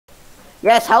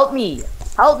Yes, help me.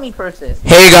 Help me, person.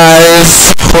 Hey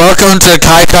guys, welcome to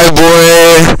Kai Kai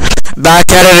Boy.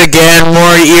 Back at it again,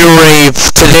 more ear rape.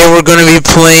 Today we're gonna be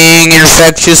playing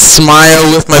Infectious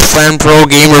Smile with my friend Pro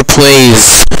Gamer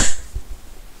Plays.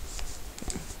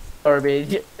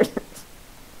 Garbage.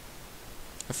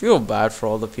 I feel bad for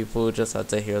all the people who just had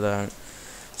to hear that.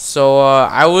 So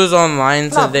I was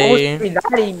online today. I'm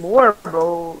not anymore,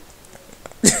 bro.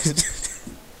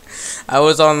 I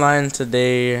was online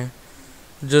today,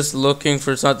 just looking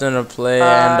for something to play,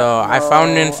 and No, I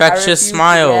found Infectious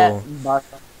Smile.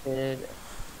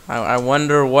 I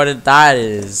wonder what that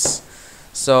is.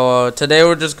 So today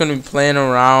we're just gonna be playing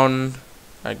around,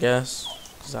 I guess,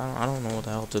 cause I don't know what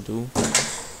the hell to do.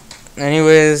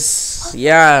 Anyways,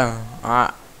 yeah,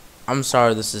 I'm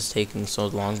sorry this is taking so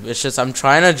long. It's just I'm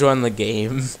trying to join the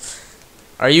game.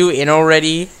 Are you in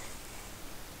already?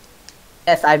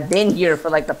 Yes, I've been here for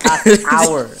like the past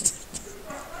hour.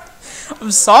 I'm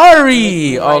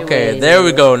sorry. Okay, there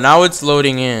we go. Now it's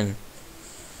loading in.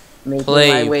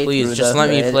 Play, please. Just let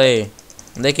me play.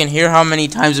 They can hear how many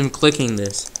times I'm clicking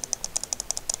this.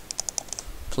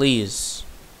 Please,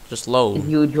 just load.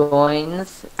 You join.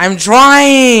 I'm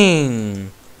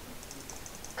trying.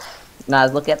 Nah,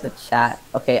 look at the chat.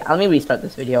 Okay, let me restart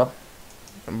this video.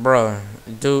 Bro,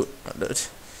 dude.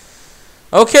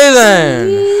 Okay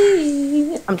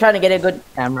then. I'm trying to get a good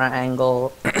camera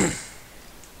angle.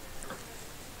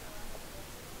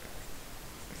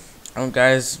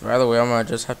 Guys, by the way, I'm gonna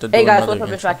just have to do Hey guys, another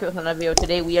what's up? It's back with another video.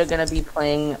 Today we are gonna be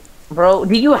playing. Bro,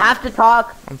 do you have to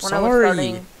talk? I'm when I was sorry.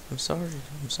 starting? I'm sorry.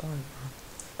 I'm sorry.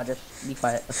 I'll just be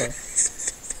quiet. Okay.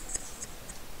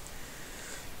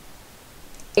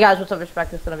 Hey guys, what's up? It's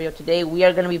back with another video. Today we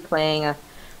are gonna be playing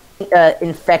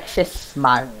Infectious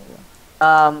Smile.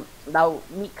 Now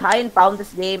Kyan found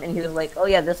this game and he was like, "Oh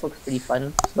yeah, this looks pretty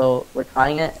fun." So we're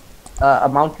trying it. A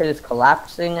mountain is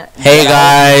collapsing. Hey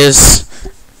guys.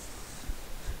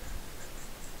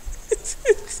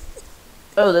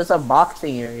 Oh, there's a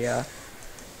boxing area.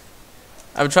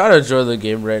 I'm trying to join the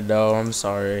game right now. I'm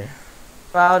sorry.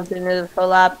 Mountain is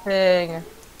collapsing.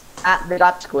 Ah, they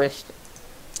got squished.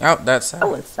 Oh, that's sad. That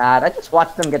was sad. I just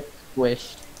watched them get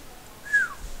squished.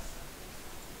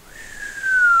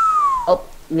 Oh,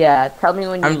 yeah. Tell me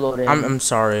when you load in. I'm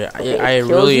sorry. Okay, I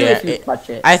really.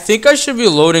 I think I should be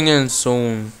loading in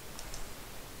soon.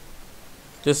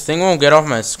 This thing won't get off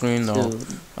my screen though. Dude.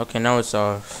 Okay, now it's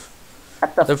off.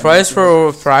 The price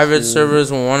for private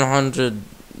servers 100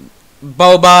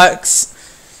 Bobucks.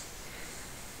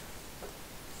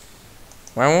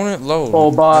 Why won't it load?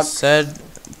 Bobucks. It said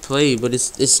play, but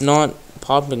it's not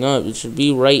popping up. It should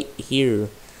be right here,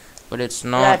 but it's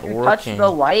not working. Touch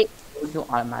the white, it'll do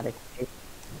automatically.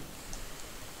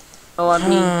 Oh,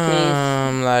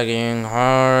 I'm lagging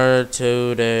hard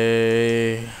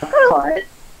today.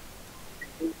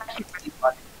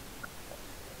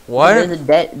 What?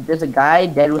 There's a guy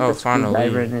dead with a finally.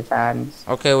 screwdriver in his hands.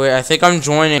 Okay, wait. I think I'm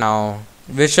joining now.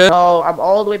 Vicious? No, I'm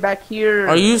all the way back here.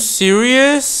 Are you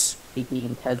serious?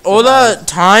 All that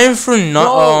time for no.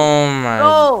 Oh my.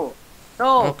 No.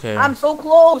 No. Okay. I'm so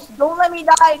close. Don't let me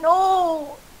die.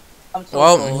 No. I'm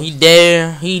so close. He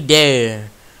dead. He dead.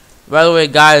 By the way,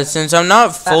 guys, since I'm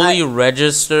not fully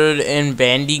registered in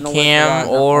Bandicam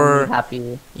or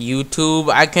YouTube,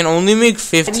 I can only make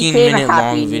 15-minute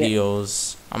long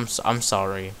videos. I'm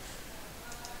sorry.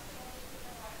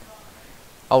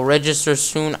 I'll register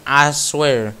soon, I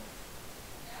swear.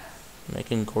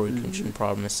 Making Corey Kenshin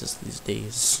promises these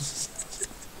days.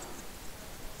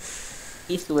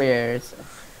 He swears.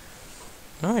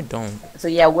 No, I don't. So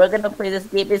yeah, we're gonna play this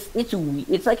game.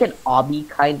 It's like an obby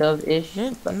kind of ish.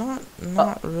 Yeah, but not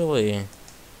really.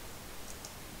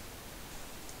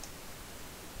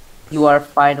 You are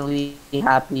finally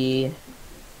happy.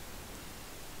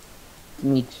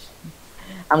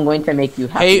 I'm going to make you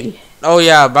happy. Hey, oh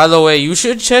yeah, by the way, you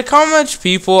should check how much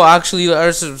people actually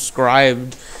are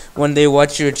subscribed when they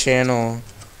watch your channel.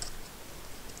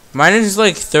 Mine is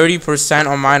like 30%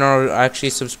 on mine are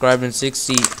actually subscribed and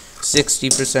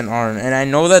 60% aren't. And I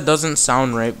know that doesn't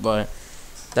sound right, but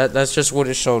that's just what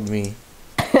it showed me.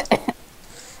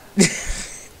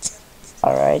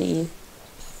 Alrighty.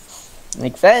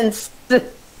 Makes sense.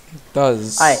 It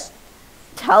does. Alright.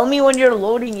 Tell me when you're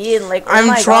loading in, like, oh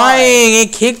I'm trying.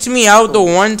 It kicked me out the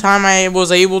one time I was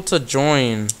able to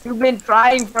join. You've been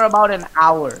trying for about an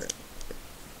hour.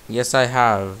 Yes, I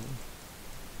have.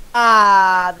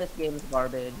 Ah, this game's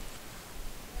garbage.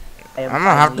 I'm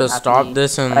gonna have to stop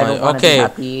this and like,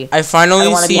 okay, I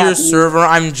finally see your server.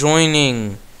 I'm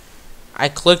joining. I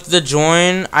clicked the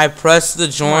join. I pressed the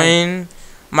join.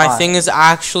 My thing is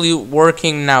actually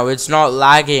working now. It's not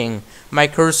lagging. My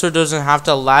cursor doesn't have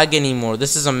to lag anymore.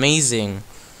 This is amazing.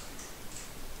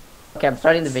 Okay, I'm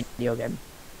starting the video again.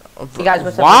 Hey guys,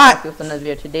 what's What? up? Welcome to this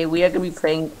video. Today we are going to be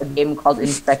playing a game called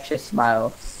Infectious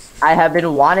Smile. I have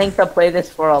been wanting to play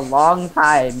this for a long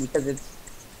time because it's...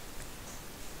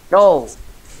 No!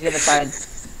 You're gonna try and...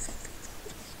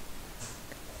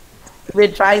 We've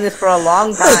been trying this for a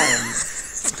long time.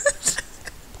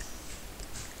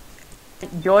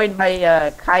 Joined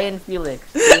by Kai and Felix.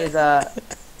 He is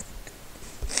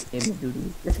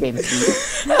This game is doo-doo.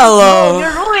 Hello. No,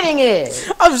 you're ruining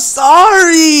it! I'm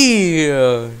sorry.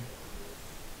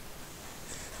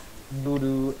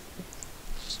 Doo-doo.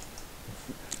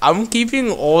 I'm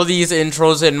keeping all these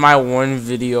intros in my one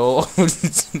video.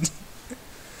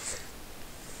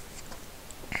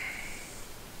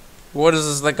 What is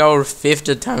this, like our 5th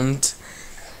attempt?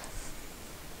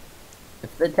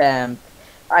 It's the attempt.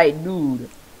 Alright, dude.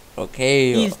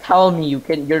 Okay. Please tell me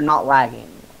you're not lagging.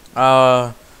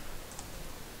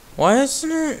 Why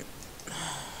isn't it?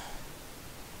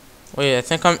 Wait, I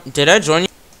think did I join you?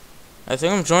 I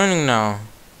think I'm joining now.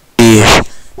 Oh,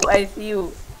 I see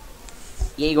you.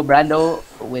 Diego Brando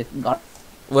with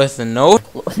With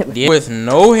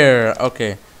no hair.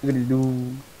 Okay.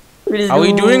 Are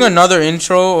we doing another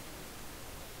intro?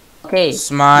 Okay.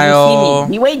 Smile. You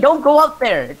see me. Wait, don't go up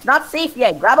there. It's not safe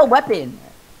yet. Grab a weapon.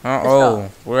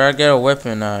 Where I get a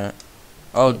weapon at?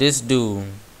 Oh, this dude.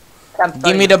 I'm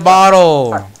Give me the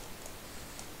bottle.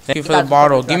 Thank you for the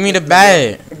bottle. Give me the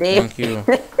bat. Thank you.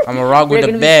 I'm a rock with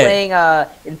the bat. We're gonna be playing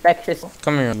infectious.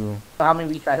 Come here, you. How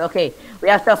many retries? Okay, we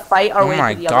have to fight our way to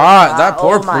the other God, side. that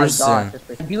poor Oh my person. God.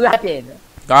 Do you have it?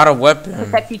 Got a weapon.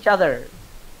 Protect each other.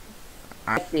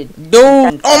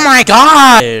 Dude, oh my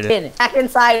God. Back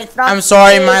inside. It's not. I'm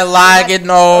sorry, safe. my lag.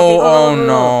 No, oh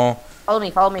no.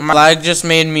 Follow me. My lag just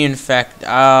made me infect.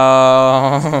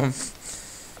 Oh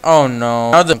no.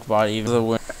 Another body.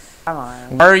 Come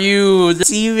on. Are you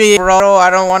deceiving, bro? I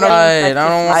don't want to fight.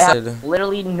 I have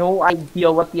literally no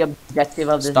idea what the objective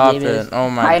of this game is.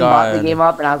 Oh my I bought the God. game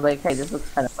up and I was like, hey, this looks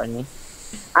kind of funny.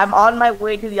 I'm on my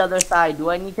way to the other side. Do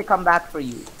I need to come back for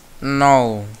you?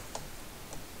 No.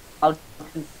 I'll...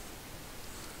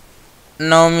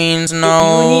 No means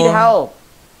no. You need help.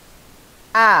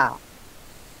 Ah.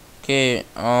 Okay.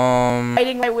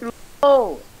 Fighting my way.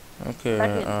 Oh. Okay.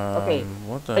 Okay.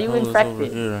 What the Are you hell infected? is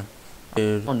over here?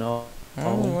 Dude. Oh no.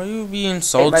 Oh, why you be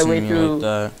insulting me like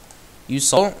that? You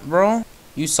salt, bro?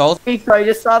 You salt? I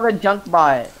just saw the junk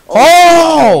bot.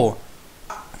 Oh!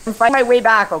 I'm fighting my way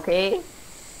back, okay?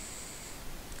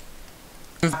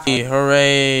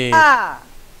 Hooray! Ah!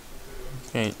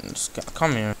 Okay,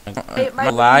 come here. Wait, my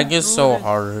lag is so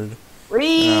hard.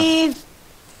 Please!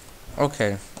 Yeah.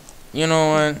 Okay. You know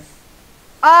what?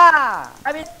 Ah!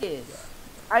 I'm it.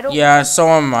 I don't. Yeah, so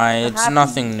am I. It's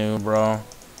nothing new, bro.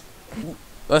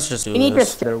 Let's just do this. We need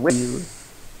this. to with you.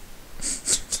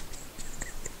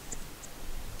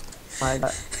 My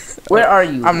God. Where are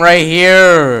you? I'm right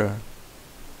here.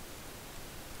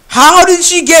 How did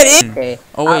she get in? Okay.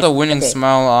 Oh, wait, the winning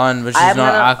smile on, but she's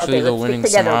not actually the winning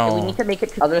smile. Okay, we need to make it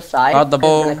to the other side. Got the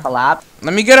ball. It's gonna collapse.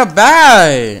 Let me get a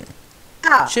bat.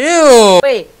 Ah. Chill.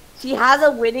 Wait, she has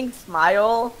a winning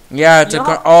smile. Yeah,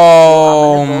 to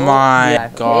oh my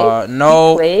God.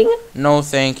 No. No,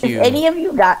 thank you. If any of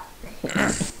you got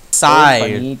side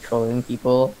funny trolling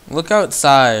people. Look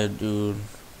outside, dude.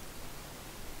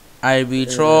 I be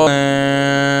trolling.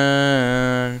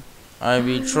 I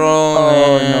be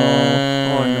trolling.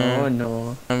 Oh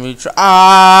no. I be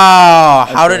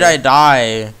how did I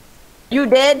die? You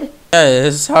did?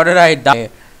 Yes, how did I die?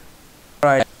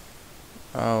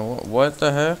 Oh, what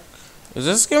the heck? Is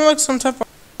this game like some type of...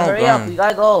 Hurry up, we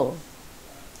gotta go.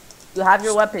 You have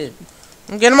your weapon.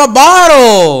 I'm getting my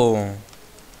bottle!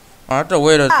 I have to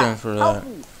wait a thing for that.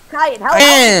 Kai, help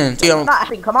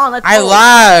me. Come on, let's go. I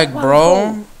lag,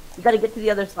 bro. You gotta get to the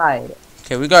other side.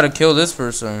 Okay, we gotta kill this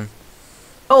person.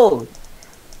 Oh,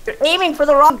 you're aiming for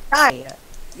the wrong guy.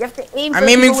 You have to aim. I'm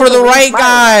aiming for the right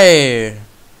guy.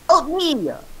 Help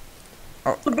me!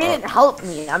 Oh, You didn't help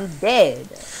me. I'm dead.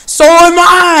 So am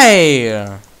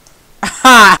I.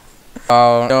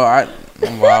 Oh no!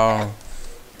 Wow.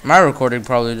 My recording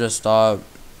probably just stopped.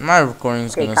 My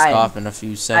recording's gonna stop in a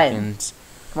few seconds.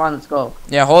 Come on, let's go.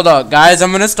 Yeah, hold up, guys.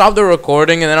 I'm gonna stop the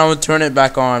recording and then I'm gonna turn it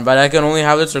back on. But I can only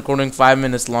have this recording 5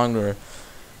 minutes longer.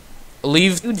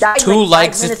 Leave 2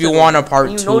 likes if you want a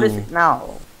part 2. You notice it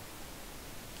now.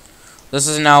 This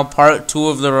is now part 2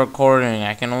 of the recording.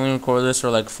 I can only record this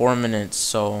for like 4 minutes,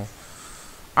 so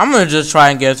I'm gonna just try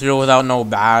and get through without no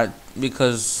bat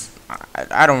because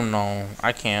I don't know.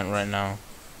 I can't right now.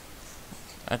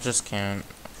 I just can't.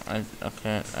 I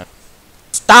can't.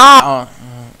 Stop!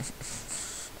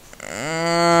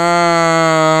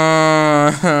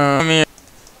 Come here.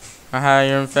 Aha,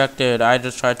 you're infected. I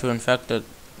just tried to infect it.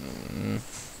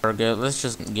 Forget. Let's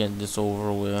just get this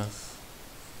over with.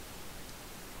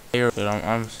 Here,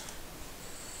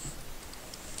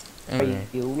 anyway,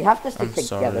 We have to stick I'm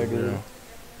together, sorry, dude. bro.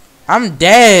 I'm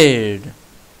dead.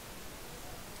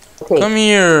 Okay, Come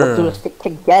let's do here. a stick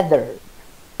together.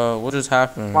 What just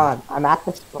happened? Come on, I'm at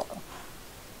the spot.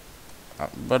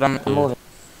 But I'm moving.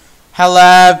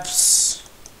 Helps.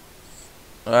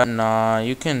 Nah,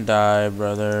 you can die,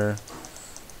 brother.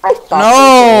 I stopped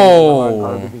No!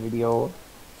 garbage video.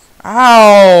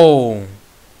 Ow!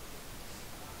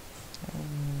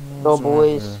 So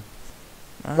boys,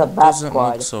 the That bat doesn't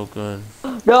squad. look so good.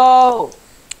 No!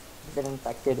 Been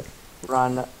infected.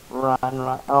 Run, run,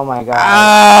 run. Oh my god.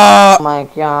 Ah! Oh my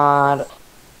god.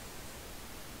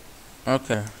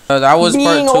 Okay. That was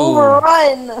Being part 2.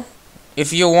 overrun!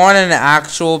 If you want an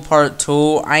actual part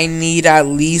 2, I need at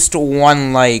least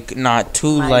 1 like, not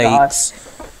 2 my likes.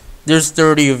 There's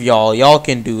 30 of y'all. Y'all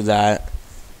can do that.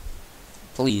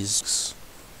 Please.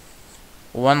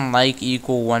 1 like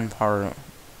equal 1 part.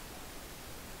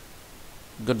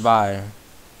 Goodbye.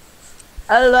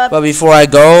 But before I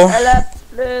go,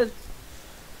 Please.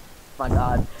 Oh my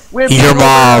god. We're your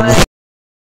mom.